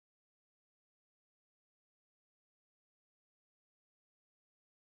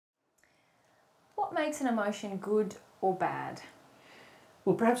what makes an emotion good or bad?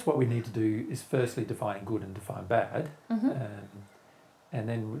 Well, perhaps what we need to do is firstly define good and define bad, and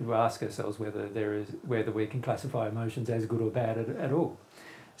then we'll ask ourselves whether we can classify emotions as good or bad at all.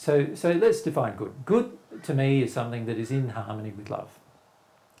 So let's define good. Good to me is something that is in harmony with love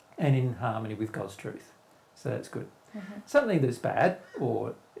and in harmony with God's truth. So that's good. Something that's bad,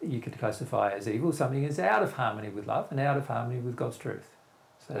 or you could classify as evil, something is out of harmony with love and out of harmony with God's truth.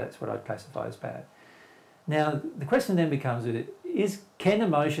 So that's what I'd classify as bad. Now, the question then becomes, can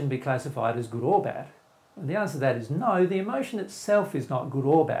emotion be classified as good or bad? And the answer to that is no, the emotion itself is not good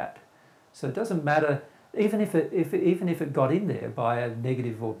or bad. So it doesn't matter, even if it got in there by a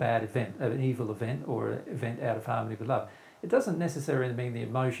negative or bad event, an evil event or an event out of harmony with love, it doesn't necessarily mean the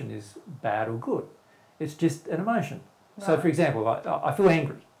emotion is bad or good. It's just an emotion. Right. So for example, I feel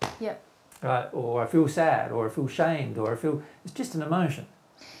angry. Yep. Right? Or I feel sad, or I feel shamed, or it's just an emotion,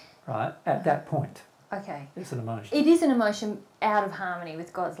 right? At that point. Okay. It's an emotion. It is an emotion out of harmony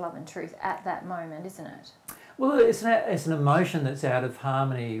with God's love and truth at that moment, isn't it? Well, it's an emotion that's out of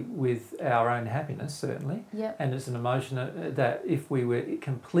harmony with our own happiness, certainly. Yep. And it's an emotion that if we were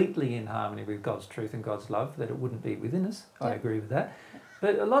completely in harmony with God's truth and God's love, that it wouldn't be within us. Yep. I agree with that.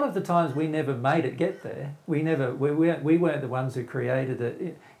 But a lot of the times we never made it get there. We weren't the ones who created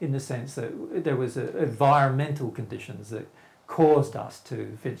it, in the sense that there was environmental conditions that caused us to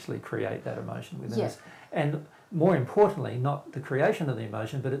eventually create that emotion within us. And more importantly, not the creation of the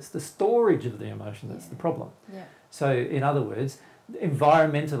emotion, but it's the storage of the emotion that's the problem. Yeah. So in other words,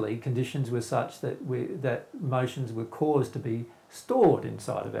 environmentally conditions were such that emotions were caused to be stored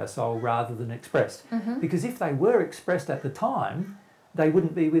inside of our soul rather than expressed. Because if they were expressed at the time, they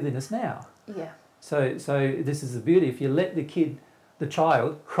wouldn't be within us now. Yeah. So this is the beauty. If you let the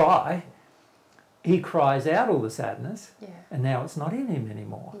child cry, he cries out all the sadness, and now it's not in him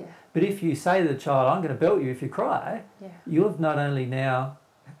anymore. Yeah. But if you say to the child, I'm going to belt you if you cry, you've not only now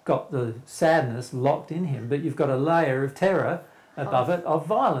got the sadness locked in him, but you've got a layer of terror above it of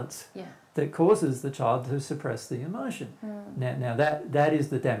violence that causes the child to suppress the emotion. Now that is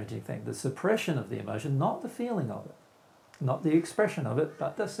the damaging thing, the suppression of the emotion, not the feeling of it. Not the expression of it,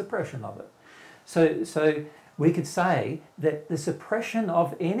 but the suppression of it. So we could say that the suppression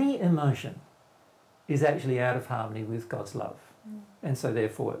of any emotion is actually out of harmony with God's love. And so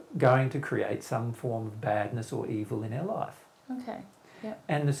therefore going to create some form of badness or evil in our life. Okay. Yep.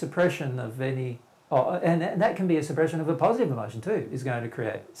 And the suppression of any, and that can be a suppression of a positive emotion too, is going to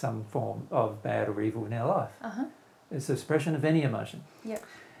create some form of bad or evil in our life. It's a suppression of any emotion. Yep.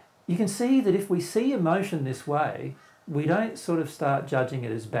 You can see that if we see emotion this way, we don't sort of start judging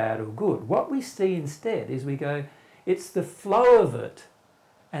it as bad or good. What we see instead is we go, it's the flow of it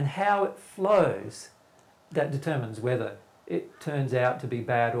and how it flows that determines whether it turns out to be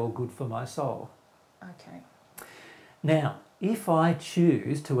bad or good for my soul. Okay. Now, if I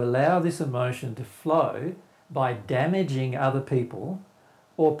choose to allow this emotion to flow by damaging other people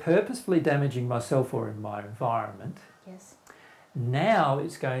or purposefully damaging myself or in my environment, now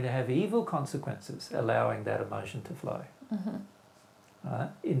it's going to have evil consequences allowing that emotion to flow.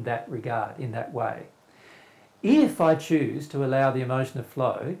 In that regard, in that way. If I choose to allow the emotion to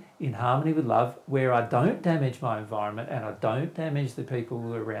flow in harmony with love, where I don't damage my environment and I don't damage the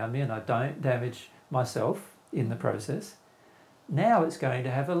people around me and I don't damage myself in the process, now it's going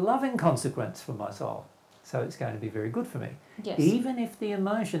to have a loving consequence for my soul. So it's going to be very good for me. Yes. Even if the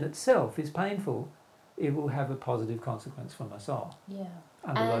emotion itself is painful, it will have a positive consequence for my soul. Yeah.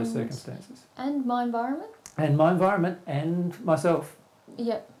 Under those circumstances. And my environment? And my environment and myself.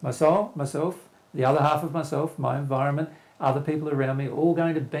 Yep. My soul, myself, the other half of myself, my environment, other people around me, all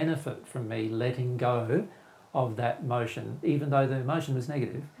going to benefit from me letting go of that emotion, even though the emotion was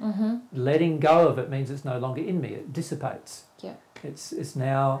negative. Letting go of it means it's no longer in me, it dissipates. Yeah. It's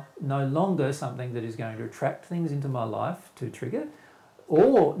now no longer something that is going to attract things into my life to trigger,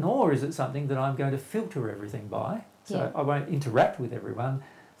 nor is it something that I'm going to filter everything by. So I won't interact with everyone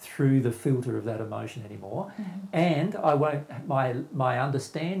through the filter of that emotion anymore. And I won't, my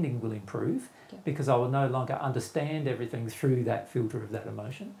understanding will improve because I will no longer understand everything through that filter of that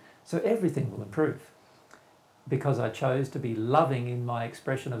emotion. So everything will improve because I chose to be loving in my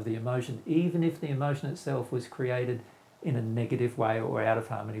expression of the emotion, even if the emotion itself was created in a negative way or out of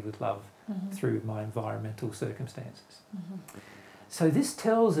harmony with love through my environmental circumstances. So this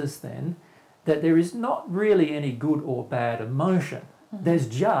tells us then that there is not really any good or bad emotion. There's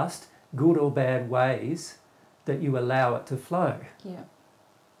just good or bad ways that you allow it to flow. Yeah.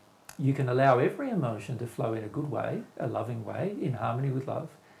 You can allow every emotion to flow in a good way, a loving way, in harmony with love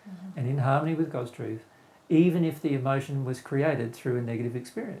and in harmony with God's truth, even if the emotion was created through a negative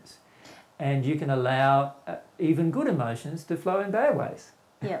experience. And you can allow even good emotions to flow in bad ways.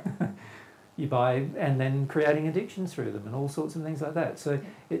 Yep. And then creating addictions through them and all sorts of things like that. So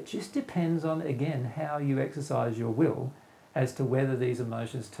it just depends on, again, how you exercise your will as to whether these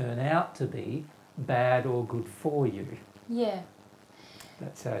emotions turn out to be bad or good for you. Yeah.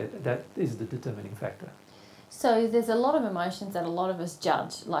 That is the determining factor. So there's a lot of emotions that a lot of us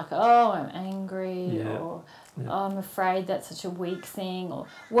judge, like, oh, I'm angry, or oh, I'm afraid, that's such a weak thing, or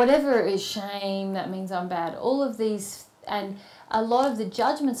whatever it is, shame, that means I'm bad. All of these, and a lot of the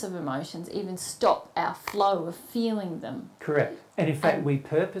judgments of emotions even stop our flow of feeling them. Correct. And in fact, we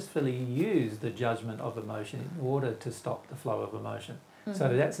purposefully use the judgment of emotion in order to stop the flow of emotion. Mm-hmm.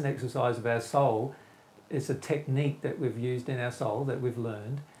 So that's an exercise of our soul. It's a technique that we've used in our soul that we've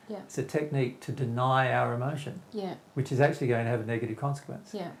learned. Yeah. It's a technique to deny our emotion, which is actually going to have a negative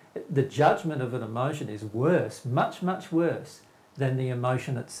consequence. Yeah. The judgment of an emotion is worse, much, much worse than the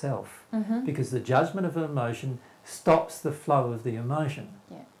emotion itself, because the judgment of an emotion stops the flow of the emotion.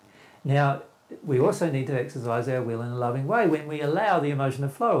 Yeah. Now, we also need to exercise our will in a loving way when we allow the emotion to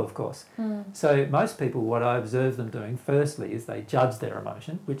flow, of course. So most people, what I observe them doing, firstly, is they judge their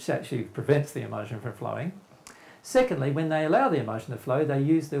emotion, which actually prevents the emotion from flowing. Secondly, when they allow the emotion to flow, they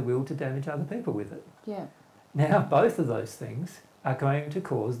use their will to damage other people with it. Yeah. Now, both of those things are going to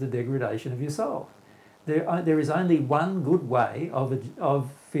cause the degradation of your soul. There is only one good way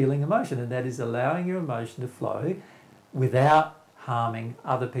of feeling emotion, and that is allowing your emotion to flow without harming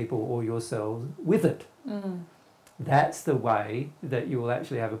other people or yourselves with it. That's the way that you will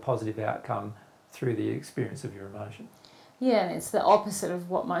actually have a positive outcome through the experience of your emotion. Yeah, and it's the opposite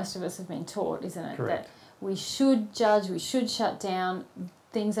of what most of us have been taught, isn't it? Correct. That we should judge, we should shut down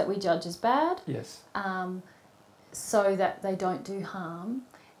things that we judge as bad. Yes. So that they don't do harm.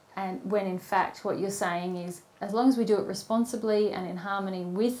 And when in fact what you're saying is, as long as we do it responsibly and in harmony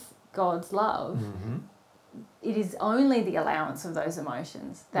with God's love, it is only the allowance of those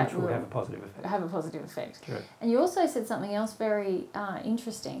emotions that will have a positive effect. Correct. And you also said something else very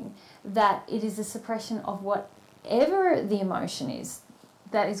interesting, that it is a suppression of whatever the emotion is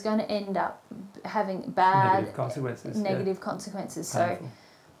that is going to end up having bad negative consequences. Painful. So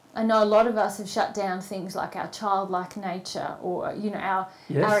I know a lot of us have shut down things like our childlike nature, or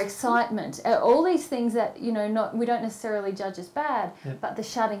our excitement, all these things that we don't necessarily judge as bad, but the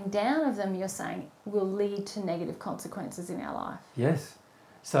shutting down of them, you're saying, will lead to negative consequences in our life. Yes.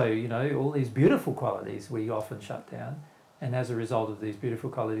 So all these beautiful qualities we often shut down, and as a result of these beautiful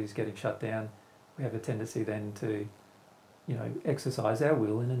qualities getting shut down, we have a tendency then to exercise our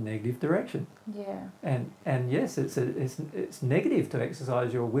will in a negative direction. Yeah. And yes, it's negative to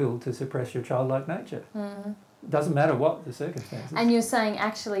exercise your will to suppress your childlike nature. It doesn't matter what the circumstances. And you're saying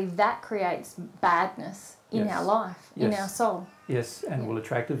actually that creates badness in our life, in our soul. Yes, and will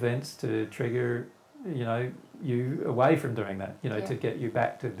attract events to trigger, you away from doing that, to get you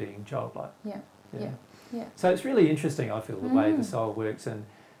back to being childlike. Yeah. So it's really interesting, I feel, the way the soul works, and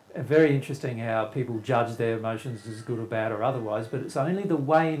very interesting how people judge their emotions as good or bad or otherwise, but it's only the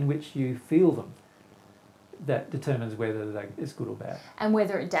way in which you feel them that determines whether it's good or bad. And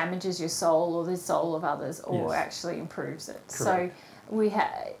whether it damages your soul or the soul of others, or actually improves it. Correct.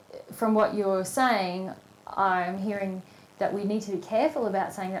 So from what you're saying, I'm hearing that we need to be careful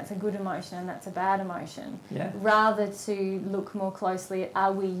about saying that's a good emotion and that's a bad emotion, rather to look more closely at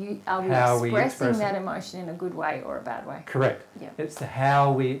are we expressing that emotion in a good way or a bad way. Correct. Yeah. It's the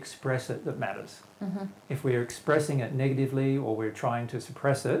how we express it that matters. If we're expressing it negatively, or we're trying to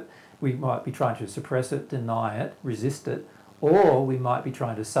suppress it, we might be trying to suppress it, deny it, resist it, or we might be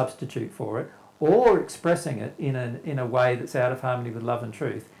trying to substitute for it, or expressing it in a way that's out of harmony with love and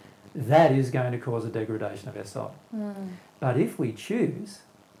truth. That is going to cause a degradation of our soul. But if we choose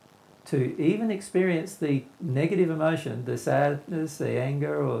to even experience the negative emotion, the sadness, the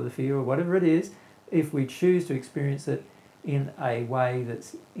anger, or the fear, or whatever it is, if we choose to experience it in a way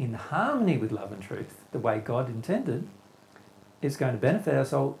that's in harmony with love and truth, the way God intended, it's going to benefit our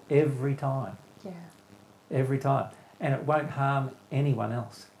soul every time. Yeah. Every time. And it won't harm anyone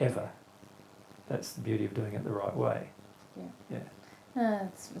else, ever. That's the beauty of doing it the right way. Yeah.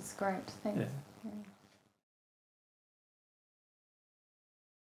 That's great. Thanks. Yeah.